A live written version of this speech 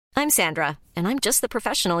I'm Sandra, and I'm just the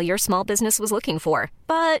professional your small business was looking for.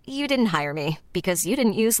 But you didn't hire me because you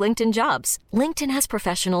didn't use LinkedIn Jobs. LinkedIn has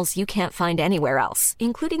professionals you can't find anywhere else,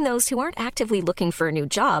 including those who aren't actively looking for a new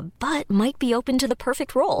job, but might be open to the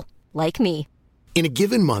perfect role, like me. In a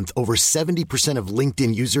given month, over 70% of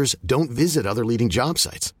LinkedIn users don't visit other leading job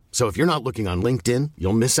sites. So if you're not looking on LinkedIn,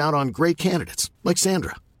 you'll miss out on great candidates like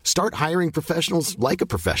Sandra. Start hiring professionals like a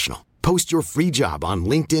professional. Post your free job on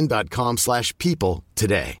linkedin.com/people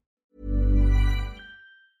today.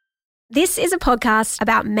 This is a podcast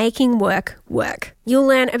about making work work. You'll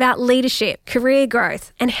learn about leadership, career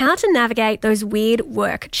growth, and how to navigate those weird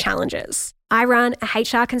work challenges. I run a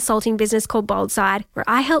HR consulting business called Boldside, where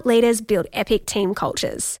I help leaders build epic team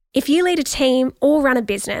cultures. If you lead a team or run a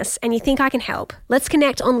business and you think I can help, let's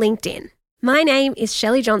connect on LinkedIn. My name is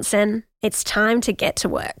Shelley Johnson. It's time to get to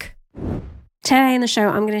work. Today in the show,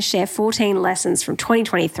 I'm going to share 14 lessons from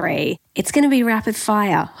 2023. It's going to be rapid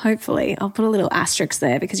fire, hopefully. I'll put a little asterisk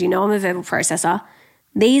there because you know I'm a verbal processor.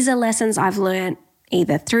 These are lessons I've learned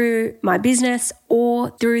either through my business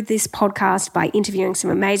or through this podcast by interviewing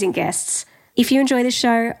some amazing guests. If you enjoy the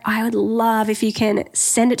show, I would love if you can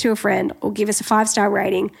send it to a friend or give us a 5-star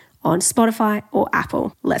rating on Spotify or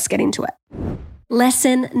Apple. Let's get into it.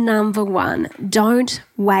 Lesson number 1, don't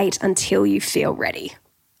wait until you feel ready.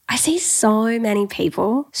 I see so many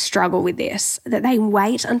people struggle with this, that they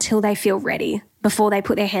wait until they feel ready before they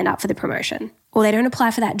put their hand up for the promotion. Or they don't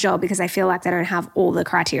apply for that job because they feel like they don't have all the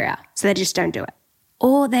criteria, so they just don't do it.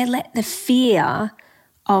 Or they let the fear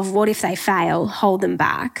of what if they fail hold them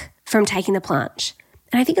back from taking the plunge.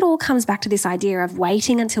 And I think it all comes back to this idea of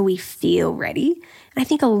waiting until we feel ready. And I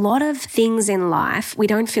think a lot of things in life we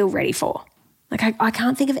don't feel ready for. Like I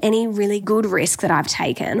can't think of any really good risk that I've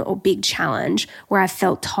taken or big challenge where I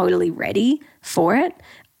felt totally ready for it.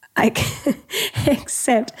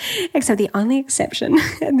 Except the only exception,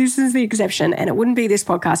 and this is the exception, and it wouldn't be this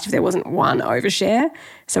podcast if there wasn't one overshare.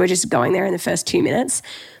 So we're just going there in the first 2 minutes.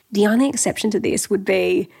 The only exception to this would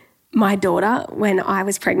be my daughter. When I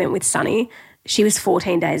was pregnant with Sunny, she was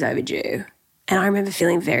 14 days overdue. And I remember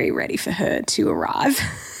feeling very ready for her to arrive.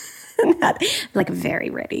 Like very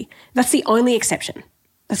ready. That's the only exception.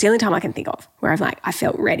 That's the only time I can think of where I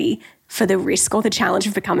felt ready for the risk or the challenge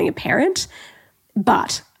of becoming a parent.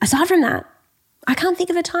 But aside from that, I can't think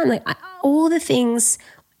of a time. All the things,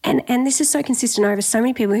 and this is so consistent over so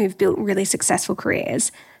many people who've built really successful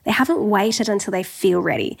careers, they haven't waited until they feel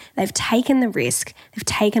ready. They've taken the risk, they've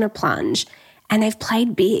taken a plunge, and they've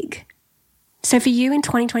played big. So for you in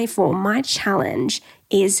 2024, my challenge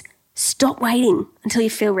is stop waiting until you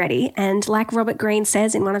feel ready. And like Robert Greene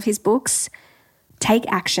says in one of his books, take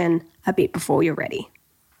action a bit before you're ready.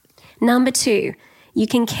 Number 2, you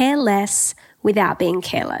can care less without being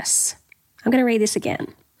careless. I'm going to read this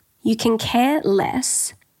again. You can care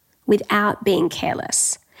less without being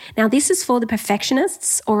careless. Now, this is for the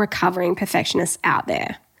perfectionists or recovering perfectionists out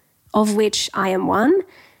there, of which I am one.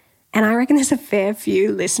 And I reckon there's a fair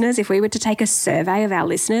few listeners. If we were to take a survey of our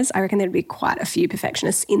listeners, I reckon there'd be quite a few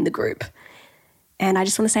perfectionists in the group. And I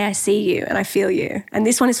just want to say I see you and I feel you. And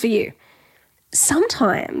this one is for you.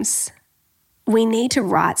 Sometimes we need to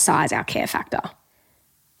right-size our care factor.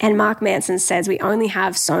 And Mark Manson says we only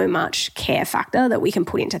have so much care factor that we can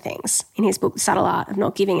put into things. In his book, The Subtle Art of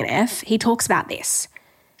Not Giving an F, he talks about this,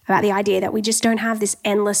 about the idea that we just don't have this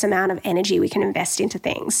endless amount of energy we can invest into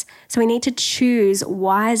things. So we need to choose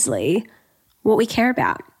wisely what we care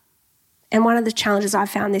about. And one of the challenges I've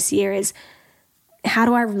found this year is, how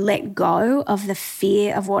do I let go of the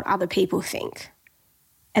fear of what other people think?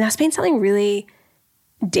 And that's been something really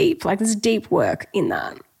deep, there's deep work in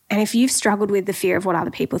that. And if you've struggled with the fear of what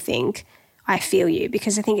other people think, I feel you,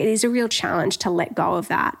 because I think it is a real challenge to let go of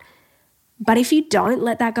that. But if you don't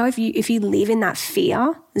let that go, if you live in that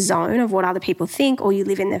fear zone of what other people think, or you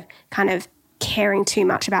live in the kind of caring too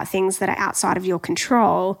much about things that are outside of your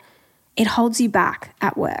control, it holds you back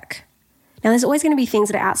at work. Now, there's always going to be things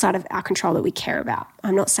that are outside of our control that we care about.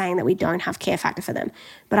 I'm not saying that we don't have care factor for them,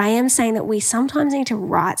 but I am saying that we sometimes need to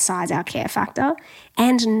right-size our care factor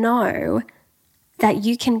and know that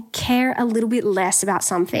you can care a little bit less about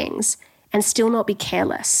some things and still not be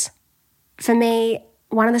careless. For me,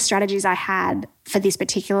 one of the strategies I had for this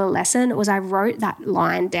particular lesson was I wrote that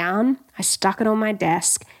line down, I stuck it on my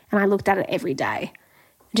desk, and I looked at it every day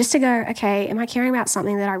just to go, okay, am I caring about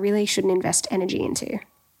something that I really shouldn't invest energy into?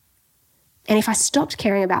 And if I stopped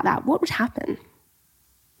caring about that, what would happen?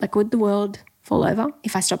 Would the world fall over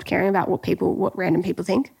if I stopped caring about what random people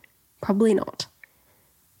think? Probably not.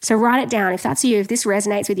 So write it down. If that's you, if this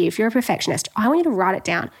resonates with you, if you're a perfectionist, I want you to write it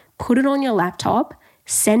down, put it on your laptop,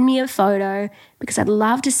 Send me a photo because I'd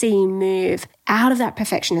love to see you move out of that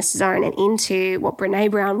perfectionist zone and into what Brené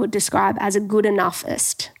Brown would describe as a good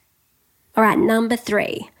enoughist. All right, number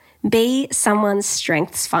 3, be someone's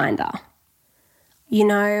strengths finder. You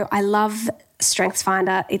know, I love Strengths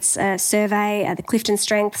Finder. It's a survey at the Clifton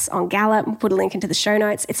Strengths on Gallup. We'll put a link into the show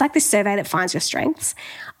notes. It's like this survey that finds your strengths.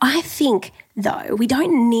 I think, though, we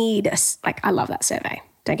don't need I love that survey.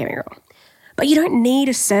 Don't get me wrong. But you don't need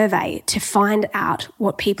a survey to find out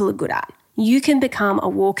what people are good at. You can become a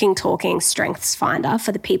walking, talking strengths finder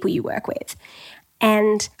for the people you work with.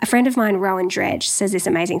 And a friend of mine, Rowan Dredge, says this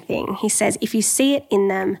amazing thing. He says, if you see it in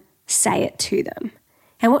them, say it to them.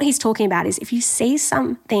 And what he's talking about is if you see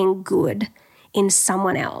something good in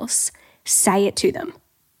someone else, say it to them.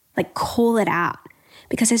 Like, call it out.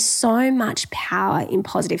 Because there's so much power in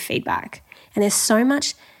positive feedback. And there's so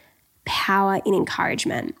much power in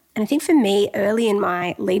encouragement. And I think for me, early in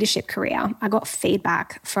my leadership career, I got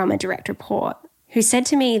feedback from a direct report who said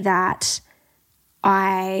to me that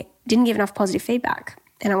I didn't give enough positive feedback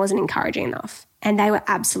and I wasn't encouraging enough. And they were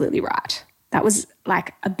absolutely right. That was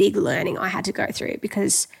like a big learning I had to go through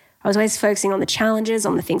because I was always focusing on the challenges,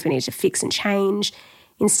 on the things we needed to fix and change,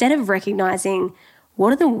 instead of recognizing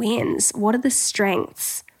what are the wins, what are the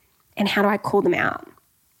strengths, and how do I call them out?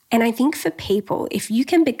 And I think for people, if you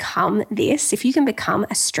can become this, if you can become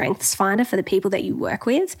a strengths finder for the people that you work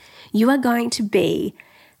with, you are going to be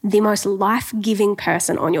the most life-giving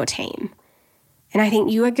person on your team. And I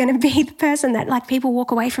think you are going to be the person that like people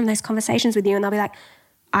walk away from those conversations with you and they'll be like,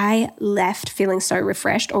 I left feeling so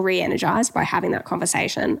refreshed or re-energized by having that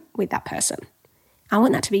conversation with that person. I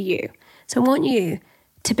want that to be you. So I want you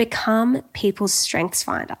to become people's strengths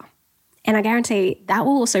finder. And I guarantee that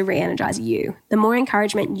will also re-energize you. The more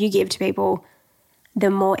encouragement you give to people,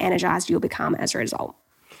 the more energized you'll become as a result.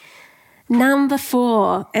 Number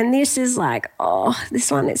 4, and this is like,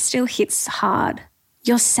 this one, it still hits hard.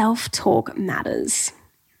 Your self-talk matters.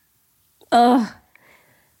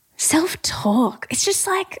 Self-talk. It's just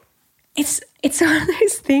like, it's one of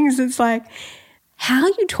those things that's like, how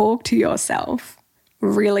you talk to yourself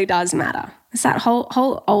really does matter. It's that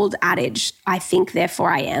whole old adage, I think,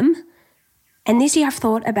 therefore I am. And this year I've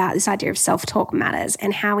thought about this idea of self-talk matters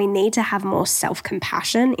and how we need to have more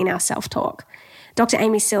self-compassion in our self-talk. Dr.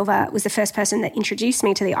 Amy Silver was the first person that introduced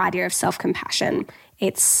me to the idea of self-compassion.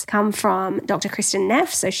 It's come from Dr. Kristin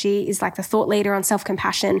Neff, so she is like the thought leader on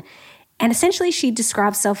self-compassion. And essentially she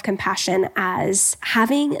describes self-compassion as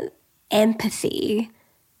having empathy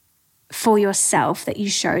for yourself that you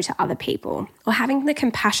show to other people, or having the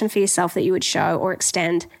compassion for yourself that you would show or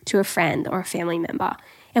extend to a friend or a family member.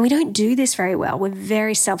 And we don't do this very well. We're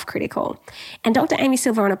very self-critical. And Dr. Amy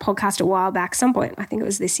Silver on a podcast a while back, some point, I think it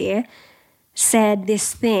was this year, said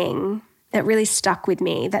this thing that really stuck with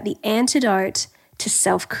me, that the antidote to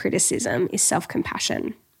self-criticism is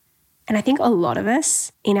self-compassion. And I think a lot of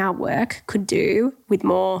us in our work could do with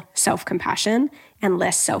more self-compassion and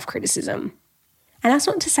less self-criticism. And that's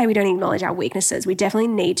not to say we don't acknowledge our weaknesses. We definitely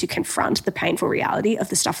need to confront the painful reality of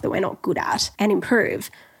the stuff that we're not good at and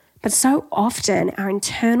improve. But so often our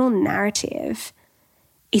internal narrative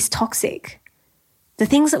is toxic. The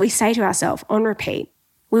things that we say to ourselves on repeat,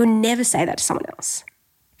 we would never say that to someone else.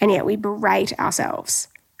 And yet we berate ourselves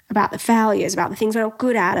about the failures, about the things we're not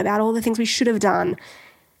good at, about all the things we should have done.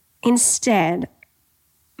 Instead,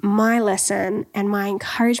 my lesson and my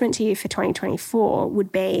encouragement to you for 2024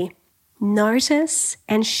 would be notice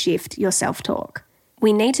and shift your self-talk.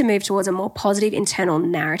 We need to move towards a more positive internal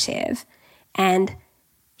narrative and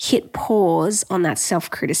hit pause on that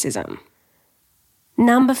self-criticism.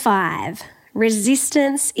 Number 5,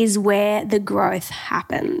 resistance is where the growth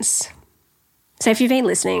happens. So if you've been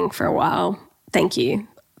listening for a while, thank you.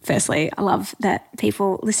 Firstly, I love that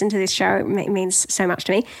people listen to this show. It means so much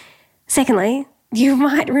to me. Secondly, you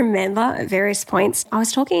might remember at various points, I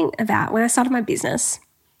was talking about when I started my business.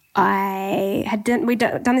 We'd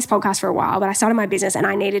done this podcast for a while, but I started my business and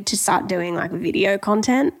I needed to start doing like video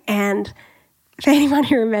content. And for anyone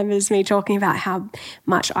who remembers me talking about how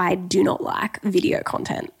much I do not like video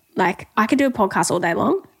content, like I could do a podcast all day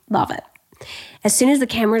long, love it. As soon as the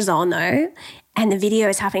camera's on though, and the video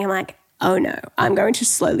is happening, I'm like, oh no, I'm going to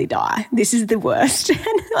slowly die. This is the worst.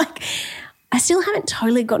 And like, I still haven't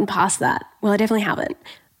totally gotten past that. Well, I definitely haven't.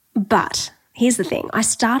 But here's the thing. I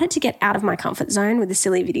started to get out of my comfort zone with the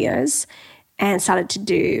silly videos and started to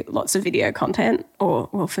do lots of video content, or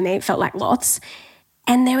well, for me, it felt like lots.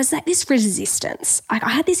 And there was like this resistance. I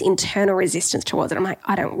had this internal resistance towards it. I'm like,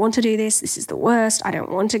 I don't want to do this. This is the worst. I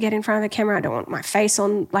don't want to get in front of a camera. I don't want my face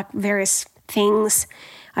on like various things.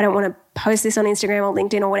 I don't want to post this on Instagram or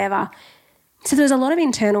LinkedIn or whatever. So there was a lot of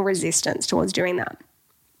internal resistance towards doing that.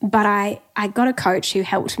 But I got a coach who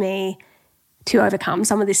helped me to overcome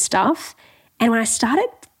some of this stuff. And when I started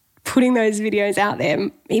putting those videos out there,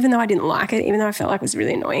 even though I didn't like it, even though I felt like it was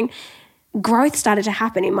really annoying, growth started to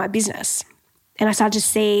happen in my business. And I started to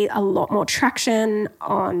see a lot more traction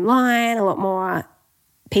online, a lot more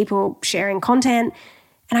people sharing content.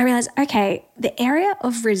 And I realized, okay, the area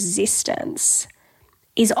of resistance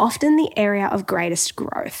is often the area of greatest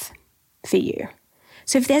growth for you.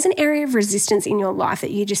 So if there's an area of resistance in your life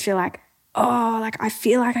that you just feel like, oh, like I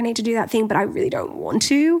feel like I need to do that thing, but I really don't want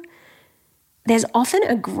to, there's often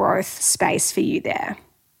a growth space for you there.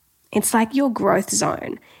 It's like your growth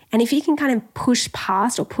zone. And if you can kind of push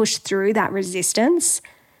past or push through that resistance,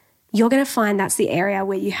 you're going to find that's the area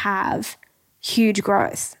where you have huge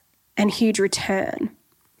growth and huge return.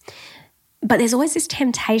 But there's always this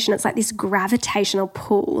temptation. It's like this gravitational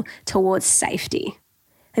pull towards safety.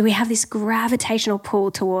 That we have this gravitational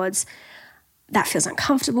pull towards that feels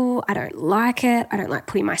uncomfortable. I don't like it. I don't like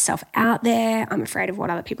putting myself out there. I'm afraid of what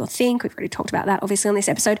other people think. We've already talked about that, obviously, on this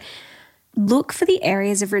episode. Look for the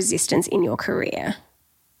areas of resistance in your career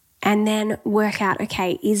and then work out,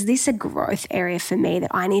 okay, is this a growth area for me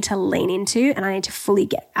that I need to lean into and I need to fully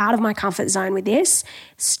get out of my comfort zone with this,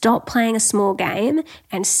 stop playing a small game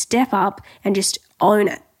and step up and just own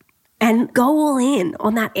it and go all in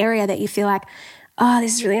on that area that you feel like, oh,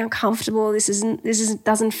 this is really uncomfortable. This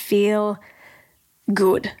doesn't feel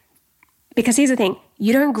good. Because here's the thing,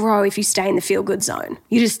 you don't grow if you stay in the feel-good zone.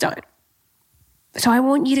 You just don't. So I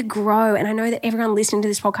want you to grow, and I know that everyone listening to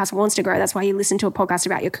this podcast wants to grow. That's why you listen to a podcast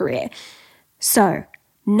about your career. So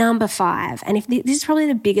number 5, and if this is probably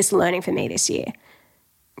the biggest learning for me this year,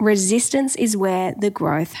 resistance is where the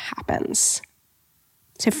growth happens.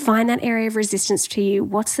 So find that area of resistance to you.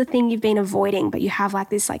 What's the thing you've been avoiding, but you have like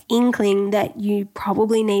this like inkling that you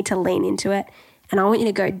probably need to lean into it, and I want you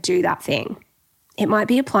to go do that thing. It might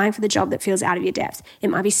be applying for the job that feels out of your depth. It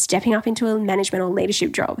might be stepping up into a management or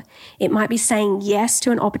leadership job. It might be saying yes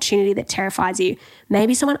to an opportunity that terrifies you.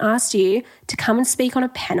 Maybe someone asked you to come and speak on a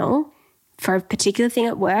panel for a particular thing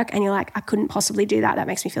at work and you're like, I couldn't possibly do that. That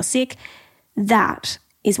makes me feel sick. That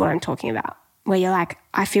is what I'm talking about, where you're like,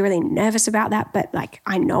 I feel really nervous about that, but like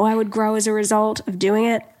I know I would grow as a result of doing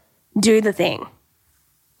it. Do the thing.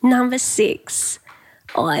 Number 6.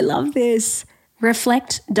 Oh, I love this.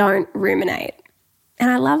 Reflect, don't ruminate. And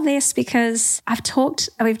I love this because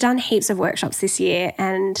we've done heaps of workshops this year,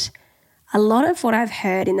 and a lot of what I've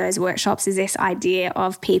heard in those workshops is this idea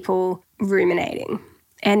of people ruminating.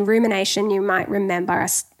 And rumination, you might remember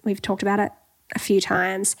us, we've talked about it a few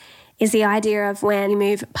times, is the idea of when you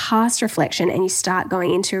move past reflection and you start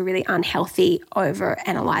going into a really unhealthy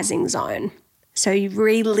over-analyzing zone. So you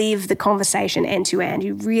relive the conversation end to end.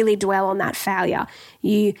 You really dwell on that failure.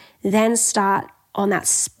 You then start on that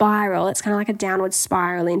spiral. It's kind of like a downward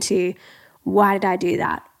spiral into, why did I do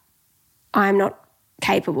that? I'm not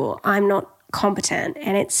capable. I'm not competent.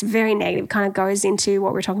 And it's very negative, kind of goes into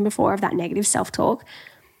what we were talking before of that negative self-talk.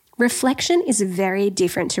 Reflection is very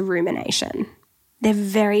different to rumination. They're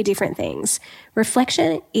very different things.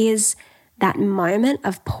 Reflection is that moment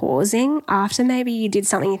of pausing after maybe you did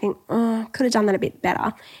something you think, oh, could have done that a bit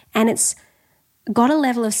better. And it's got a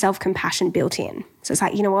level of self-compassion built in. So it's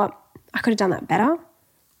like, you know what? I could have done that better.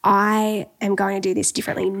 I am going to do this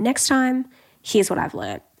differently next time. Here's what I've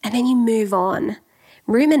learned. And then you move on.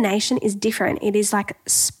 Rumination is different. It is like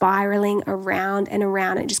spiraling around and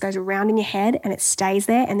around. It just goes around in your head and it stays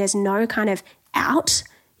there and there's no kind of out.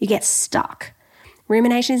 You get stuck.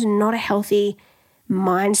 Rumination is not a healthy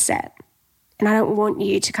mindset. And I don't want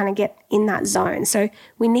you to kind of get in that zone. So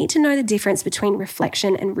we need to know the difference between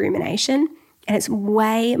reflection and rumination. And it's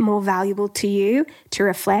way more valuable to you to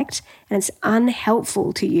reflect, and it's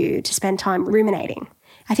unhelpful to you to spend time ruminating.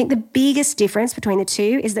 I think the biggest difference between the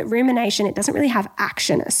two is that rumination, it doesn't really have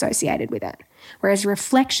action associated with it. Whereas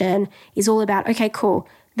reflection is all about, okay, cool,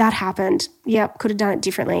 that happened. Yep, could have done it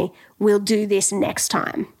differently. We'll do this next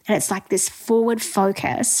time. And it's like this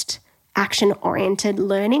forward-focused, action-oriented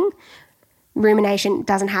learning. Rumination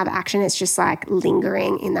doesn't have action. It's just like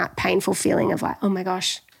lingering in that painful feeling of like, oh my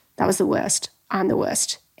gosh, that was the worst. I'm the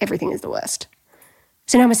worst. Everything is the worst.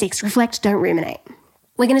 So number 6, reflect, don't ruminate.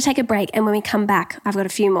 We're going to take a break, and when we come back, I've got a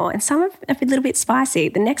few more, and some are a little bit spicy.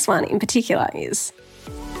 The next one in particular is,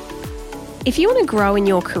 if you want to grow in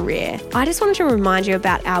your career, I just wanted to remind you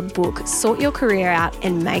about our book, Sort Your Career Out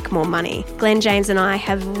and Make More Money. Glenn James and I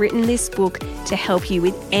have written this book to help you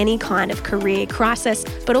with any kind of career crisis,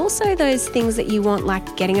 but also those things that you want,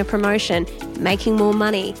 like getting a promotion, making more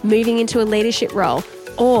money, moving into a leadership role.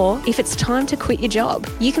 or if it's time to quit your job.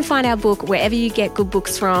 You can find our book wherever you get good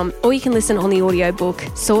books from, or you can listen on the audiobook,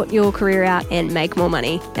 Sort Your Career Out and Make More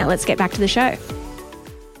Money. Now let's get back to the show.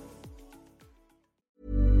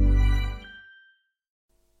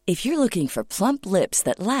 If you're looking for plump lips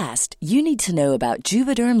that last, you need to know about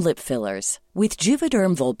Juvederm lip fillers. With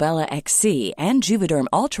Juvederm Volbella XC and Juvederm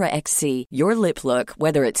Ultra XC, your lip look,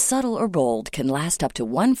 whether it's subtle or bold, can last up to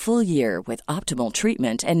 1 full year with optimal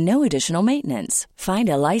treatment and no additional maintenance. Find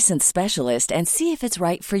a licensed specialist and see if it's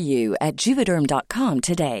right for you at Juvederm.com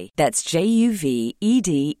today. That's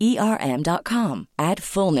JUVEDERM.com. Add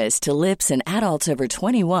fullness to lips in adults over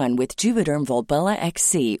 21 with Juvederm Volbella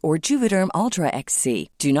XC or Juvederm Ultra XC.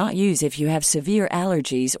 Do not use if you have severe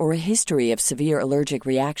allergies or a history of severe allergic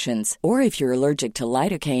reactions, or if you're allergic to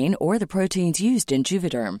lidocaine or the proteins used in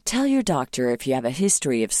Juvederm. Tell your doctor if you have a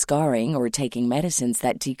history of scarring or taking medicines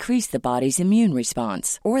that decrease the body's immune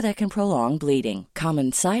response or that can prolong bleeding.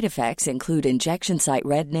 Common side effects include injection site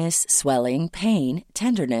redness, swelling, pain,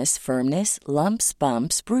 tenderness, firmness, lumps,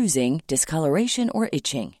 bumps, bruising, discoloration, or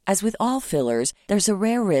itching. As with all fillers, there's a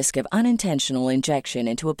rare risk of unintentional injection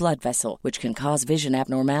into a blood vessel, which can cause vision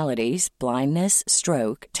abnormalities, blindness,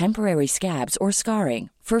 stroke, temporary scabs, or scarring.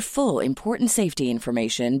 For full, important safety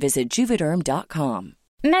information, visit Juvederm.com.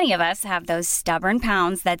 Many of us have those stubborn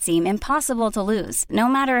pounds that seem impossible to lose, no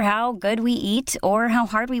matter how good we eat or how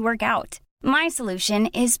hard we work out. My solution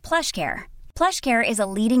is PlushCare. PlushCare is a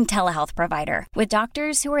leading telehealth provider with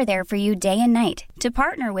doctors who are there for you day and night to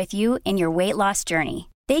partner with you in your weight loss journey.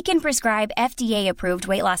 They can prescribe FDA-approved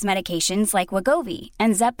weight loss medications like Wegovy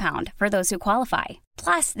and Zepbound for those who qualify.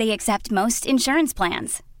 Plus, they accept most insurance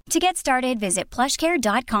plans. To get started, visit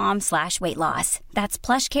plushcare.com/weightloss. That's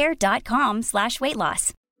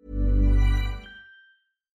plushcare.com/weightloss.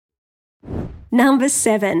 Number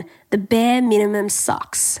 7, the bare minimum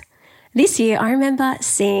sucks. This year, I remember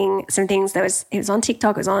seeing some things it was on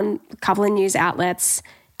TikTok, it was on a couple of news outlets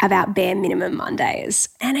about bare minimum Mondays,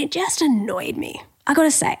 and it just annoyed me. I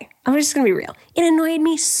gotta say, I'm just gonna be real. It annoyed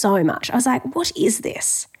me so much. I was like, what is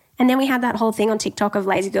this? And then we had that whole thing on TikTok of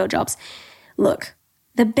lazy girl jobs. Look,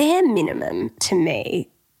 the bare minimum to me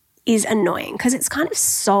is annoying because it's kind of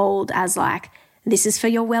sold as like, this is for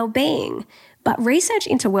your well-being. But research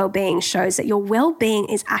into well-being shows that your well-being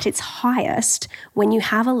is at its highest when you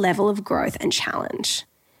have a level of growth and challenge.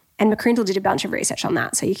 And McCrindle did a bunch of research on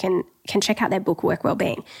that, so you can check out their book, Work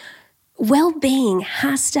Wellbeing. Well-being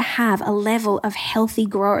has to have a level of healthy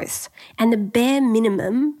growth. And the bare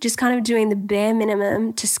minimum, just kind of doing the bare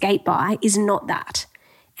minimum to skate by, is not that.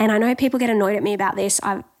 And I know people get annoyed at me about this.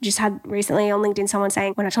 I've just had recently on LinkedIn someone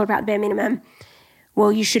saying, when I talk about the bare minimum,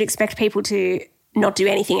 well, you should expect people to not do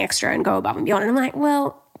anything extra and go above and beyond. And I'm like,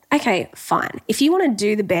 well, okay, fine. If you want to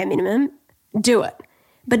do the bare minimum, do it.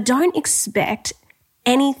 But don't expect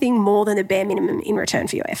anything more than the bare minimum in return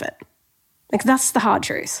for your effort. Like, that's the hard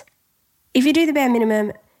truth. If you do the bare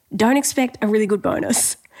minimum, don't expect a really good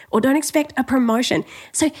bonus or don't expect a promotion.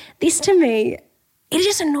 So this to me, it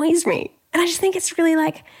just annoys me. And I just think it's really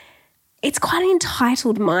like, it's quite an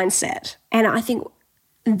entitled mindset. And I think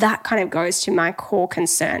that kind of goes to my core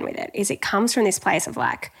concern with it, is it comes from this place of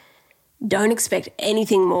like, don't expect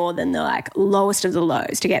anything more than the like lowest of the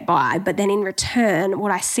lows to get by. But then in return,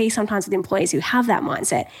 what I see sometimes with employees who have that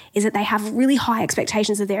mindset is that they have really high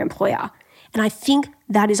expectations of their employer. And I think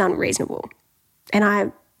that is unreasonable. And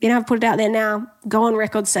I've put it out there now, go on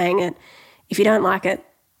record saying it. If you don't like it,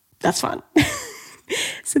 that's fine.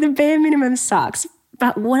 So the bare minimum sucks.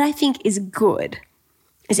 But what I think is good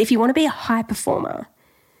is if you want to be a high performer,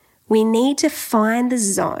 we need to find the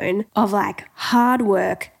zone of like hard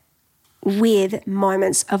work with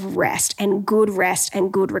moments of rest and good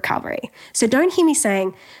recovery. So don't hear me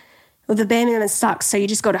saying, well, the bare minimum sucks, so you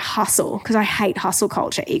just got to hustle, because I hate hustle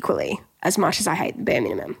culture equally as much as I hate the bare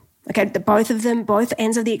minimum. Okay, both of them, both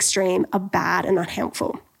ends of the extreme are bad and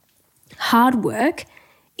unhelpful. Hard work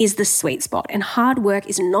is the sweet spot, and hard work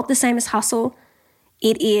is not the same as hustle.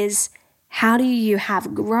 It is, how do you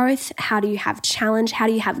have growth? How do you have challenge? How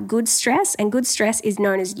do you have good stress? And good stress is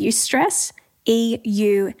known as eustress,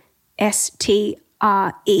 EUSTRESS.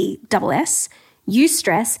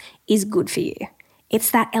 Eustress is good for you.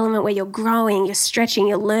 It's that element where you're growing, you're stretching,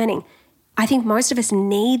 you're learning. I think most of us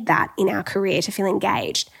need that in our career to feel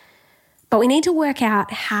engaged. But we need to work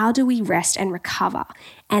out, how do we rest and recover?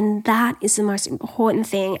 And that is the most important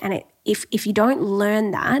thing. And if you don't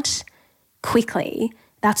learn that quickly,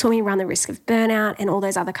 that's when we run the risk of burnout and all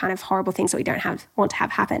those other kind of horrible things that we don't want to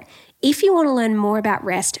have happen. If you want to learn more about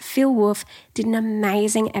rest, Phil Wolf did an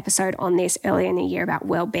amazing episode on this earlier in the year about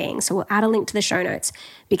well-being. So we'll add a link to the show notes,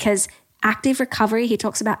 because Active recovery, he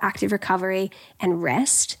talks about active recovery and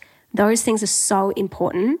rest. Those things are so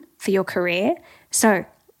important for your career. So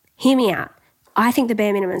hear me out. I think the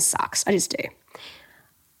bare minimum sucks. I just do.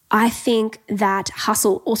 I think that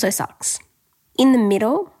hustle also sucks. In the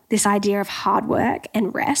middle, this idea of hard work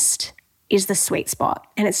and rest is the sweet spot,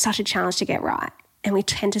 and it's such a challenge to get right. And we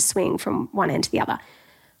tend to swing from one end to the other.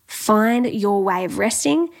 Find your way of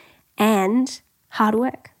resting and hard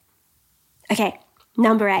work. Okay,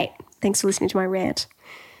 number 8. Thanks for listening to my rant.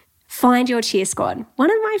 Find your cheer squad. One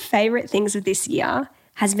of my favorite things of this year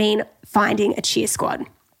has been finding a cheer squad.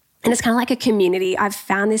 And it's kind of like a community. I've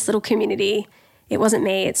found this little community. It wasn't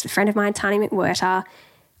me. It's a friend of mine, Tani McWhirter,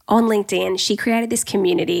 on LinkedIn. She created this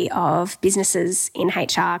community of businesses in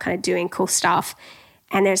HR kind of doing cool stuff.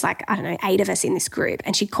 And there's 8 of us in this group.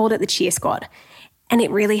 And she called it the cheer squad. And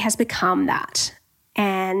it really has become that.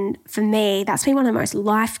 And for me, that's been one of the most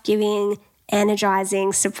life-giving,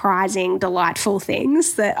 energizing, surprising, delightful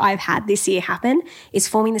things that I've had this year happen, is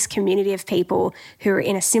forming this community of people who are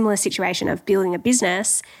in a similar situation of building a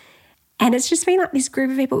business. And it's just been like this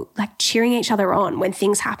group of people like cheering each other on when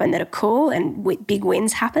things happen that are cool and big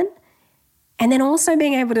wins happen. And then also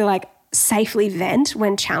being able to like safely vent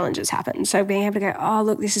when challenges happen. So being able to go, oh,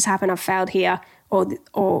 look, this has happened, I've failed here. Or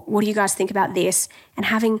what do you guys think about this? And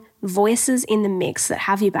having voices in the mix that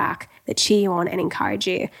have you back, that cheer you on and encourage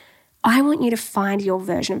you. I want you to find your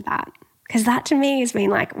version of that, because that to me has been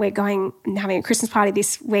like, we're going and having a Christmas party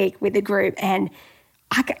this week with the group, and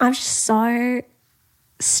I'm just so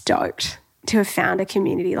stoked to have found a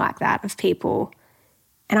community like that of people,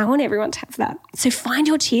 and I want everyone to have that. So find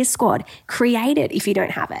your cheer squad, create it if you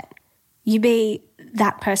don't have it. You be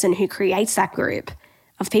that person who creates that group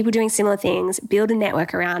of people doing similar things, build a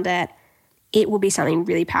network around it. It will be something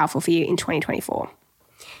really powerful for you in 2024.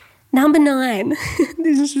 Number 9,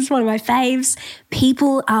 this is just one of my faves.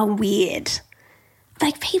 People are weird.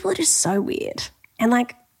 Like, people are just so weird. And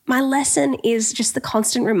like, my lesson is just the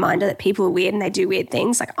constant reminder that people are weird and they do weird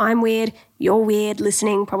things. Like, I'm weird, you're weird,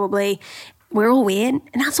 listening probably. We're all weird.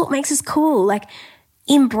 And that's what makes us cool. Like,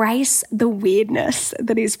 embrace the weirdness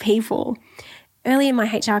that is people. Early in my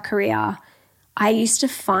HR career, I used to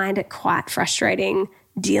find it quite frustrating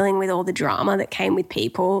dealing with all the drama that came with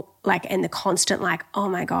people, like, and the constant like, oh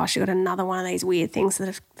my gosh, you got another one of these weird things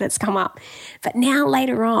that's come up. But now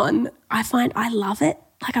later on, I find I love it.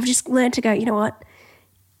 Like, I've just learned to go, you know what?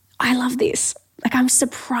 I love this. Like, I'm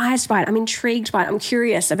surprised by it. I'm intrigued by it. I'm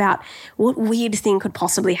curious about what weird thing could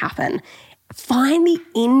possibly happen. Find the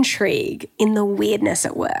intrigue in the weirdness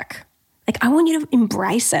at work. Like, I want you to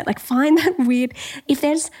embrace it. Like, find that weird. If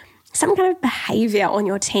there's some kind of behavior on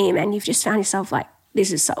your team and you've just found yourself like,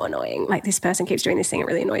 this is so annoying, like this person keeps doing this thing, it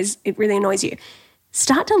really annoys you.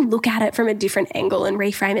 Start to look at it from a different angle and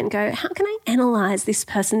reframe it and go, how can I analyze this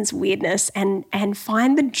person's weirdness and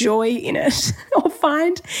find the joy in it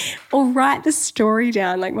or write the story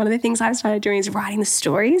down. Like, one of the things I've started doing is writing the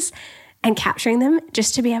stories and capturing them,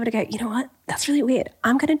 just to be able to go, you know what, that's really weird.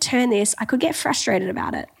 I'm going to turn this, I could get frustrated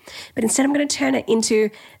about it, but instead I'm going to turn it into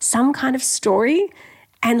some kind of story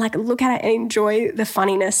and like look at it and enjoy the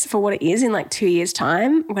funniness for what it is in like 2 years'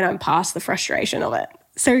 time when I'm past the frustration of it.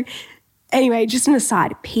 So anyway, just an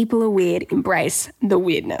aside, people are weird, embrace the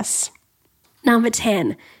weirdness. Number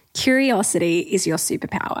 10, curiosity is your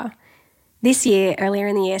superpower. This year, earlier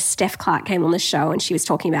in the year, Steph Clark came on the show and she was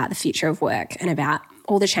talking about the future of work and about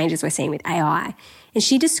all the changes we're seeing with AI. And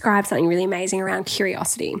she described something really amazing around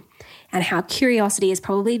curiosity and how curiosity is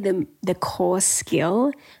probably the core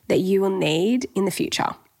skill that you will need in the future.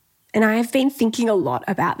 And I have been thinking a lot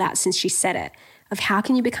about that since she said it, of how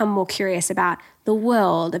can you become more curious about the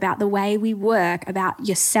world, about the way we work, about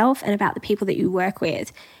yourself and about the people that you work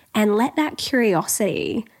with, and let that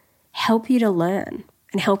curiosity help you to learn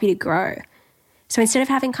and help you to grow. So instead of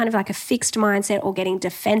having kind of like a fixed mindset or getting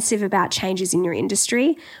defensive about changes in your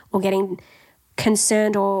industry or getting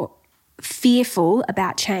concerned or fearful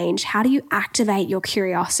about change, how do you activate your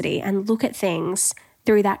curiosity and look at things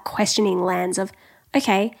through that questioning lens of,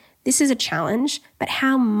 okay, this is a challenge, but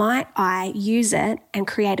how might I use it and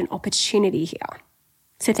create an opportunity here?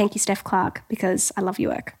 So thank you, Steph Clark, because I love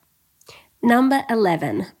your work. Number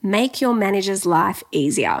 11, make your manager's life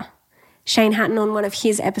easier. Shane Hatton on one of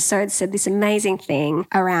his episodes said this amazing thing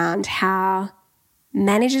around how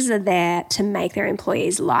managers are there to make their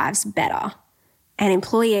employees' lives better and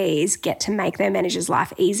employees get to make their manager's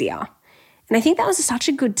life easier. And I think that was such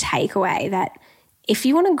a good takeaway, that if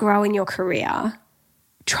you want to grow in your career,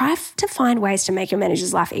 try to find ways to make your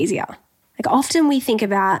manager's life easier. Like, often we think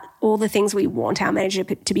about all the things we want our manager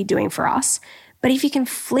to be doing for us, but if you can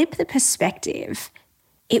flip the perspective,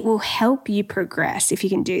 It will help you progress if you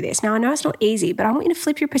can do this. Now, I know it's not easy, but I want you to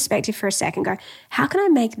flip your perspective for a second. Go, how can I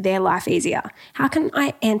make their life easier? How can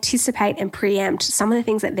I anticipate and preempt some of the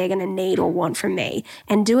things that they're going to need or want from me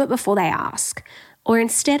and do it before they ask? Or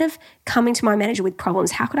instead of coming to my manager with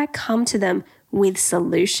problems, how could I come to them with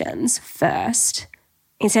solutions first?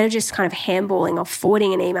 Instead of just kind of handballing or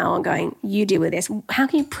forwarding an email and going, you deal with this, how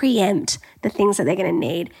can you preempt the things that they're going to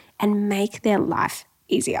need and make their life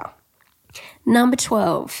easier? Number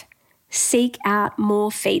 12, seek out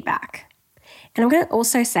more feedback. And I'm going to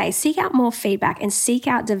also say, seek out more feedback and seek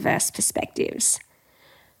out diverse perspectives.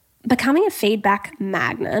 Becoming a feedback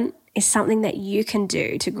magnet is something that you can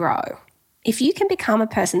do to grow. If you can become a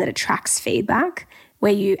person that attracts feedback,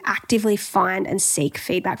 where you actively find and seek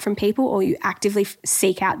feedback from people, or you actively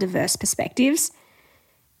seek out diverse perspectives,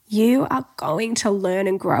 you are going to learn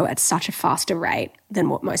and grow at such a faster rate than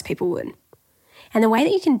what most people would. And the way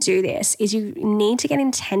that you can do this is you need to get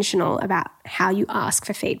intentional about how you ask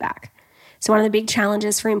for feedback. So one of the big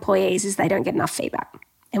challenges for employees is they don't get enough feedback.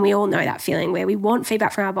 And we all know that feeling where we want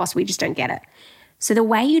feedback from our boss, we just don't get it. So the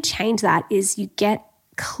way you change that is you get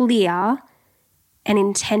clear and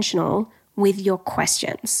intentional with your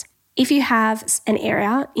questions. If you have an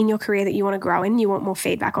area in your career that you want to grow in, you want more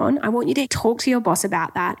feedback on, I want you to talk to your boss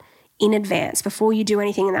about that in advance before you do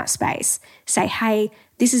anything in that space. Say, hey,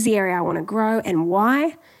 this is the area I want to grow and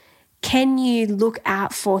why. Can you look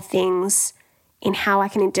out for things in how I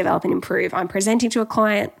can develop and improve? I'm presenting to a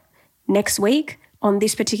client next week on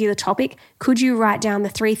this particular topic. Could you write down the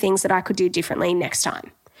 3 things that I could do differently next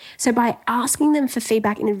time? So by asking them for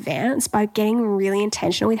feedback in advance, by getting really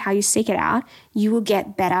intentional with how you seek it out, you will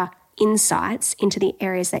get better insights into the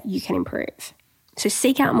areas that you can improve. So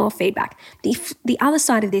seek out more feedback. The other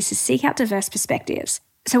side of this is seek out diverse perspectives.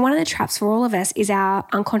 So one of the traps for all of us is our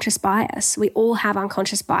unconscious bias. We all have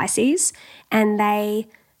unconscious biases and they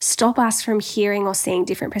stop us from hearing or seeing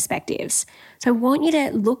different perspectives. So I want you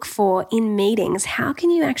to look for, in meetings, how can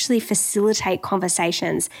you actually facilitate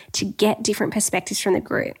conversations to get different perspectives from the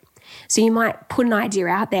group? So you might put an idea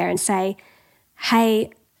out there and say,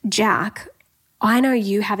 hey, Jack, I know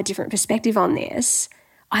you have a different perspective on this.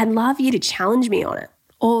 I'd love you to challenge me on it.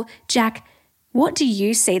 Or Jack, what do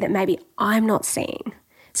you see that maybe I'm not seeing?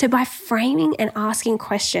 So by framing and asking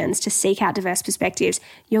questions to seek out diverse perspectives,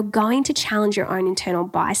 you're going to challenge your own internal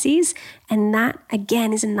biases. And that,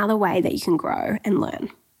 again, is another way that you can grow and learn.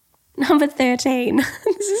 Number 13,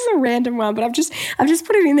 this is a random one, but I've just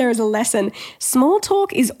put it in there as a lesson. Small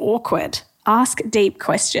talk is awkward. Ask deep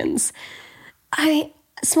questions.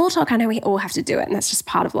 Small talk, I know we all have to do it and that's just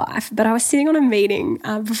part of life. But I was sitting on a meeting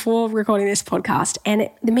before recording this podcast and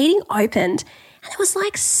the meeting opened and it was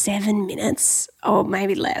like 7 minutes or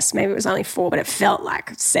maybe less. Maybe it was only 4, but it felt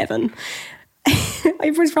like 7.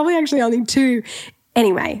 It was probably actually only 2.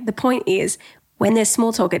 Anyway, the point is when there's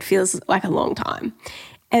small talk, it feels like a long time.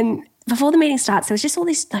 And before the meeting starts, there was just all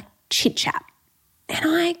this like chit chat.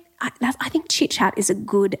 And I think chit chat is a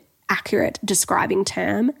good, accurate describing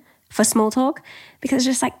term for small talk because it's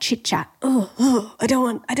just like chit chat. I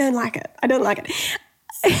don't like it.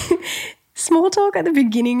 Small talk at the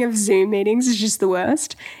beginning of Zoom meetings is just the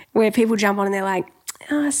worst, where people jump on and they're like,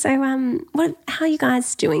 how are you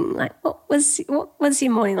guys doing? Like, what was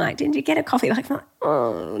your morning like? Did you get a coffee? Like,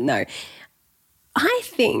 oh no. I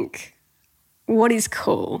think what is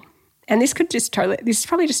cool, and this is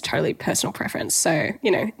probably just totally personal preference. So,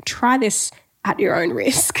 try this at your own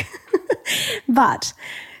risk. But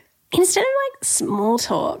instead of like small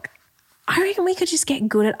talk, I reckon we could just get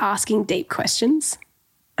good at asking deep questions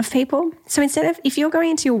of people. So if you're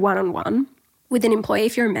going into a one-on-one with an employee,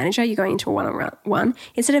 if you're a manager, you're going into a one-on-one,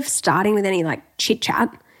 instead of starting with any like chit chat,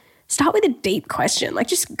 start with a deep question. Like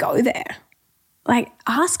just go there. Like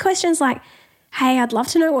ask questions like, hey, I'd love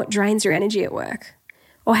to know what drains your energy at work.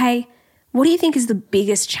 Or hey, what do you think is the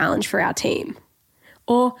biggest challenge for our team?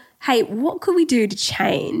 Or hey, what could we do to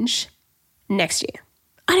change next year?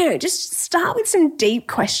 I don't know, just start with some deep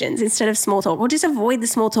questions instead of small talk, or just avoid the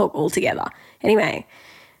small talk altogether. Anyway,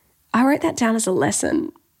 I wrote that down as a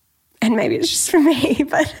lesson, and maybe it's just for me,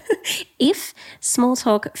 but if small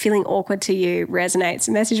talk feeling awkward to you resonates,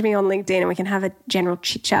 message me on LinkedIn and we can have a general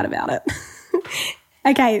chit chat about it.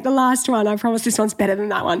 Okay, the last one. I promise this one's better than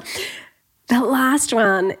that one. The last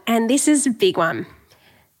one, and this is a big one.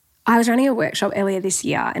 I was running a workshop earlier this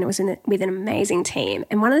year and it was with an amazing team.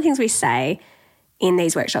 And one of the things we say in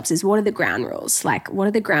these workshops is, what are the ground rules? Like, what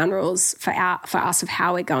are the ground rules for us of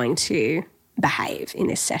how we're going to behave in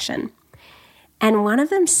this session? And one of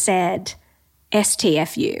them said,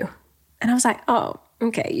 STFU. And I was like, oh,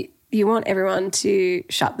 okay, you want everyone to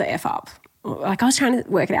shut the F up. Like I was trying to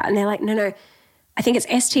work it out. And they're like, no, I think it's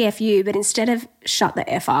STFU, but instead of shut the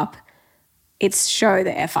F up, it's show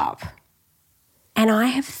the F up. And I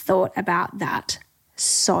have thought about that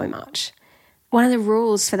so much. One of the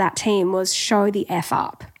rules for that team was show the F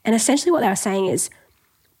up. And essentially what they were saying is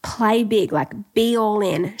play big, like be all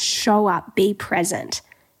in, show up, be present,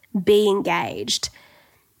 be engaged.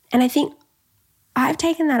 And I think I've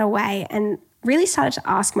taken that away and really started to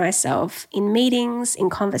ask myself in meetings, in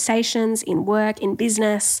conversations, in work, in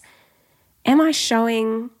business, am I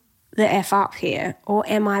showing the F up here, or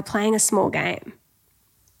am I playing a small game?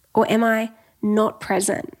 Or am I not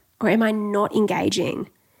present? Or am I not engaging?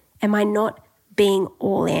 Am I not being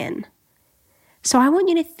all in? So I want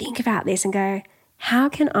you to think about this and go, how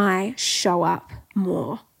can I show up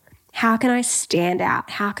more? How can I stand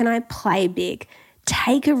out? How can I play big?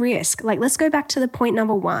 Take a risk. Like, let's go back to the point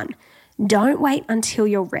number 1. Don't wait until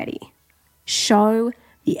you're ready. Show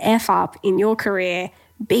the F up in your career.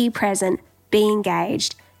 Be present. Be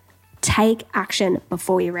engaged. Take action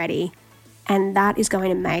before you're ready. And that is going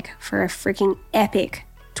to make for a freaking epic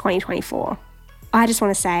 2024. I just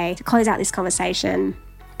want to say, to close out this conversation,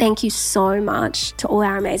 thank you so much to all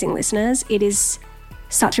our amazing listeners. It is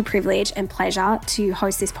such a privilege and pleasure to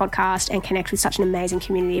host this podcast and connect with such an amazing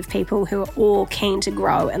community of people who are all keen to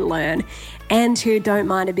grow and learn and who don't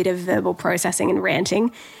mind a bit of verbal processing and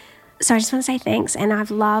ranting. So I just want to say thanks. And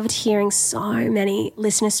I've loved hearing so many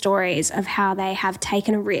listener stories of how they have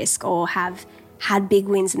taken a risk or have had big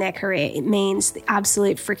wins in their career. It means the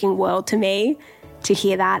absolute freaking world to me to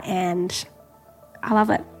hear that, and I love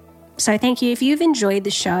it. So thank you. If you've enjoyed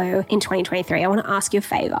the show in 2023, I want to ask you a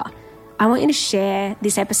favor. I want you to share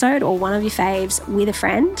this episode or one of your faves with a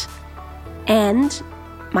friend. And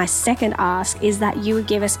my second ask is that you would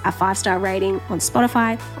give us a 5-star rating on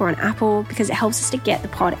Spotify or on Apple, because it helps us to get the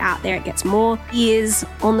pod out there. It gets more ears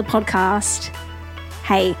on the podcast.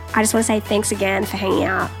 Hey, I just want to say thanks again for hanging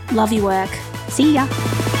out. Love your work. See ya.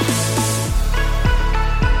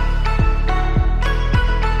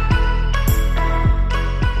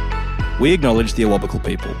 We acknowledge the Awabakal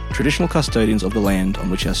people, traditional custodians of the land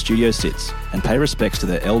on which our studio sits, and pay respects to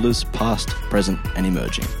their elders past, present and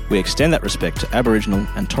emerging. We extend that respect to Aboriginal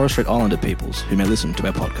and Torres Strait Islander peoples who may listen to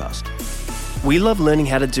our podcast. We love learning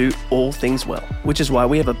how to do all things well, which is why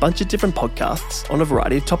we have a bunch of different podcasts on a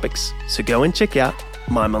variety of topics. So go and check out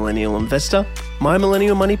My Millennial Investor, My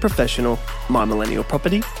Millennial Money Professional, My Millennial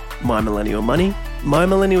Property, My Millennial Money, My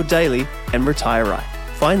Millennial Daily, and Retire Right.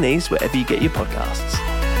 Find these wherever you get your podcasts.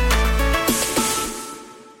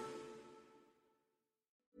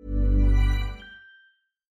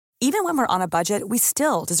 Even when we're on a budget, we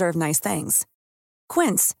still deserve nice things.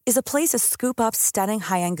 Quince is a place to scoop up stunning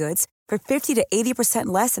high-end goods for 50 to 80%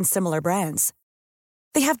 less than similar brands.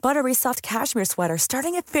 They have buttery soft cashmere sweaters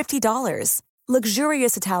starting at $50,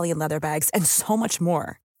 luxurious Italian leather bags, and so much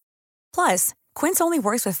more. Plus, Quince only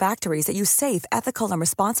works with factories that use safe, ethical, and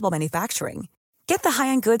responsible manufacturing. Get the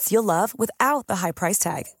high-end goods you'll love without the high price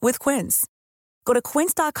tag with Quince. Go to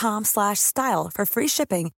quince.com/style for free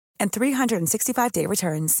shipping and 365-day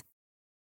returns.